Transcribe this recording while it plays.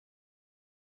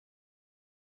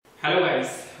Hello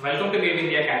guys, welcome to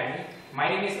Meribindiya Academy. My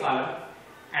name is Alam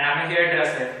and I am a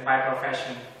hairdresser by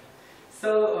profession.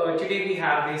 So today we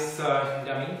have this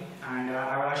dummy and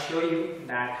I want to show you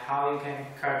that how you can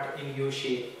cut in your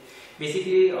shape.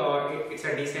 Basically it's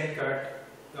a decent cut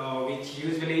which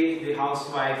usually the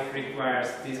housewife requires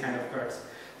these kind of cuts.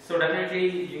 So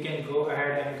definitely you can go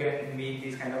ahead and you can make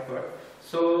this kind of cut.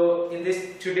 So in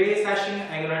this today's session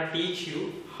I am going to teach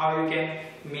you how you can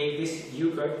make this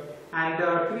U-cut. And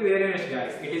to be very honest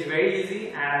guys, it is very easy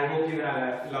and I hope you're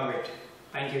gonna love it.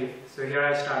 Thank you. So here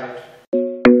I started.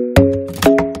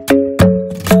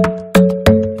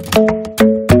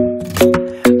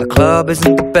 The club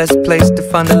isn't the best place to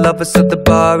find the lovers, so the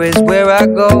bar is where I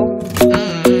go.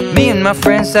 Me and my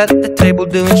friends sat at the table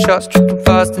doing shots, tripping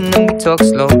fast, and then we talk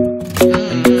slow.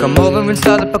 And you come over and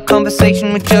start up a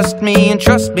conversation with just me, and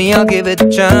trust me, I'll give it a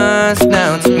chance.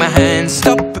 Now take my hand,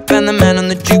 stop it, and the man on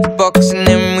the jukebox, and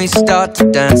then we start to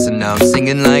dance. And now I'm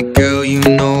singing like, girl, you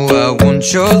know I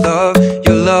want your love.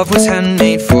 Your love was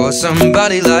handmade for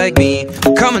somebody like me.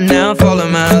 Come on now, follow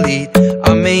my lead.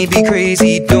 I may be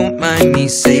crazy, don't mind me.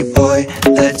 Say, boy,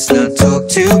 let's not talk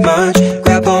too much.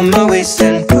 Grab on my waist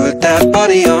and put that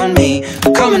body on me.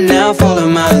 Come on now, follow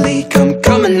my lead.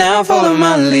 Come on now, follow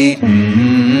my lead.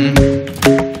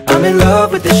 I'm in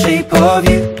love with the shape of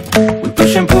you. We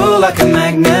push and pull like a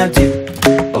magnet do.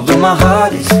 Although my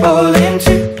heart is falling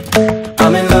too,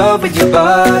 I'm in love with your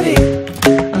body.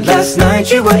 And last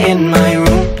night you were in my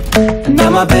room, and now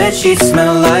my bedsheets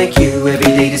smell like you. Every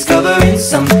day discovering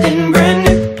something brand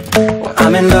new. Well,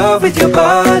 I'm in love with your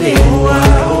body.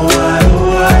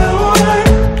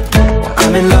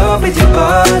 I'm in love with your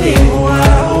body.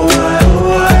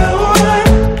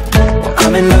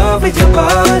 I'm in love with your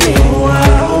body.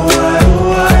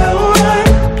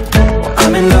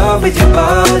 I'm in love with your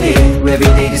body. Every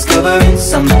day discovering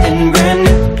something brand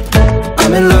new.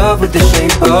 I'm in love with the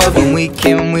shape of you. When we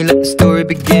came, we let the story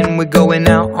begin. We're going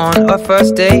out on our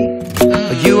first date.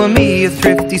 You and me are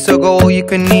thrifty, so go all you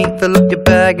can eat. Fill up your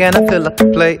bag and I fill up the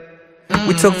plate.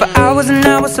 We talk for hours and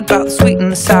hours about the sweet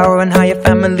and the sour, and how your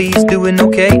family's doing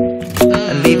okay.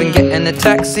 And leaving, getting a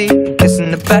taxi,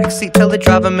 kissing the backseat, tell the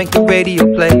driver make the radio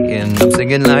play. And I'm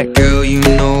singing like, girl, you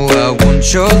know I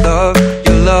want your love.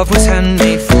 Your love was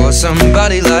handmade for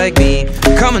somebody like me.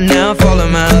 Come on now, follow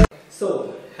my.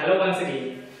 So hello once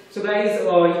again. So guys,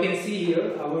 you can see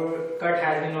here our cut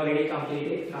has been already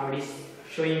completed. Now it is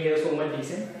showing here so much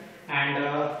decent, and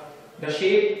the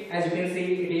shape, as you can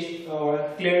see, it is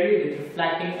clearly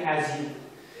reflecting as you.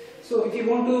 So if you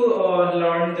want to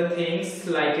learn the things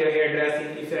like your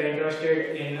hairdressing, if you are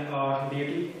interested in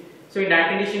beauty, so in that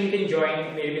condition you can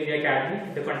join Meribindiya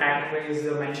Academy. The contact info is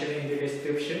mentioned in the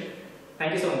description.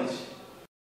 Thank you so much.